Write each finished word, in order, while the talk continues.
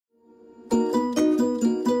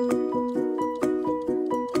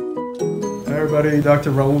everybody,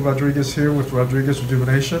 Dr. Raul Rodriguez here with Rodriguez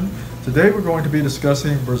Rejuvenation. Today we're going to be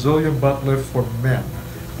discussing Brazilian butt lift for men.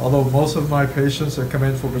 Although most of my patients that come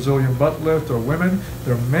in for Brazilian butt lift are women,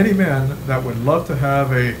 there are many men that would love to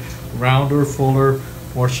have a rounder, fuller,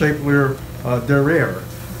 more shapelier derriere.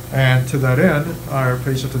 And to that end, our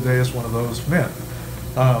patient today is one of those men.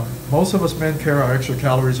 Most of us men carry our extra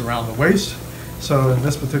calories around the waist. So in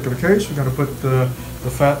this particular case, we're going to put the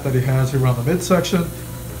fat that he has here around the midsection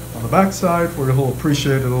on the back side where he'll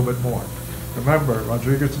appreciate it a little bit more. Remember,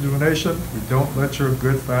 Rodriguez Rejuvenation, we don't let your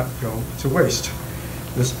good fat go to waste.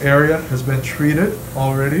 This area has been treated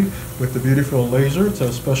already with the BeautiFill laser. It's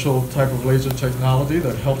a special type of laser technology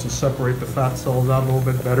that helps us separate the fat cells out a little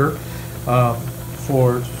bit better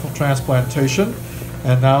for transplantation.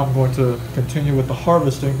 And now I'm going to continue with the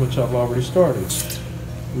harvesting, which I've already started.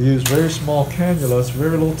 We use very small cannulas,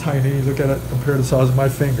 very little tiny. Look at it compared to the size of my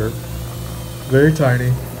finger. Very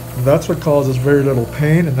tiny. And that's what causes very little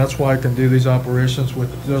pain, and that's why I can do these operations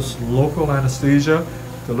with just local anesthesia,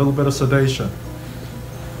 with a little bit of sedation.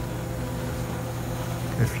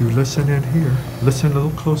 If you listen in here, listen a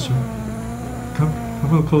little closer. Come a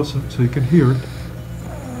little closer so you can hear it.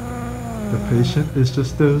 The patient is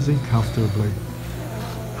just dozing comfortably.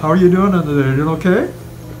 How are you doing under there? You doing okay?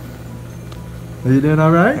 Are you doing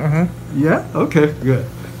all right? Yeah? Okay, good.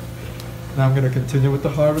 Now I'm going to continue with the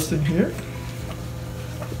harvesting here.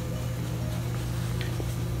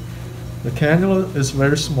 The cannula is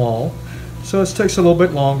very small, so it takes a little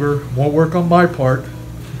bit longer, more work on my part.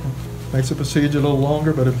 Makes the procedure a little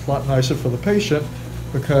longer, but it's a lot nicer for the patient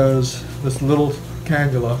because this little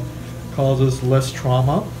cannula causes less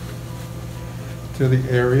trauma to the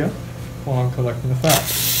area while I'm collecting the fat.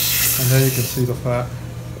 And there you can see the fat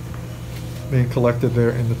being collected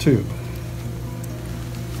there in the tube.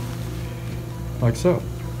 Like so.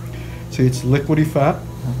 See, it's liquidy fat.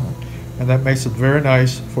 And that makes it very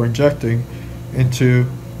nice for injecting into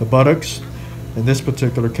the buttocks in this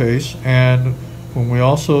particular case. And when we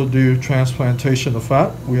also do transplantation of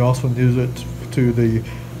fat, we also use it to the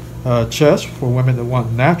chest for women that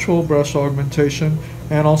want natural breast augmentation,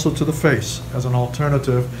 and also to the face as an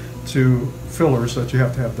alternative to fillers that you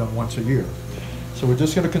have to have done once a year. So we're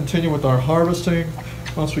just going to continue with our harvesting.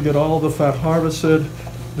 Once we get all the fat harvested,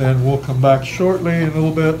 then we'll come back shortly in a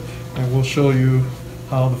little bit and we'll show you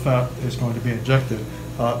how the fat is going to be injected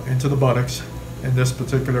into the buttocks in this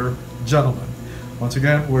particular gentleman. Once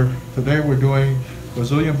again, today we're doing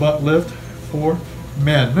Brazilian butt lift for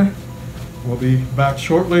men. We'll be back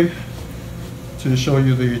shortly to show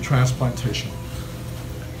you the transplantation.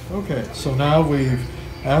 Okay, so now we've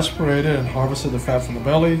aspirated and harvested the fat from the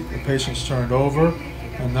belly. The patient's turned over,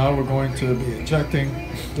 and now we're going to be injecting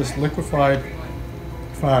this liquefied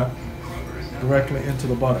fat directly into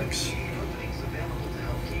the buttocks.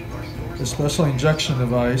 The special injection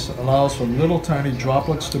device allows for little tiny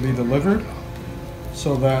droplets to be delivered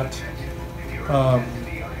so that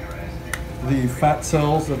the fat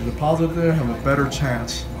cells that are deposited there have a better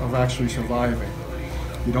chance of actually surviving.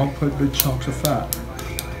 You don't put big chunks of fat.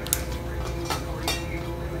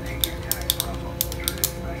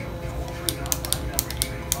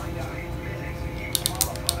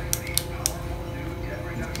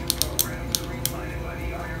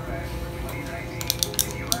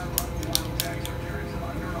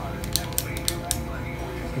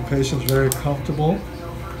 The patient's very comfortable.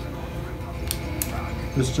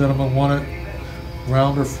 This gentleman wanted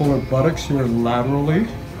rounder, fuller buttocks here laterally.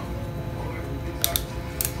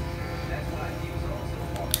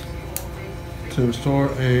 To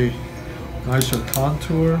restore a nicer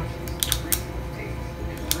contour.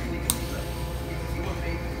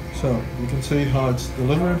 So you can see how it's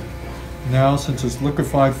delivered. Now, since it's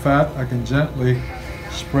liquefied fat, I can gently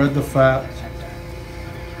spread the fat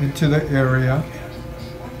into the area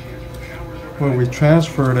where we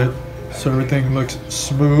transferred it so everything looks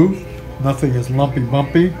smooth, nothing is lumpy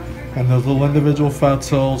bumpy, and those little individual fat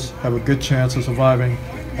cells have a good chance of surviving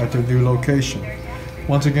at their new location.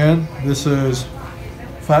 Once again, this is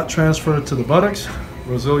fat transfer to the buttocks,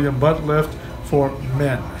 Brazilian butt lift for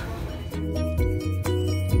men.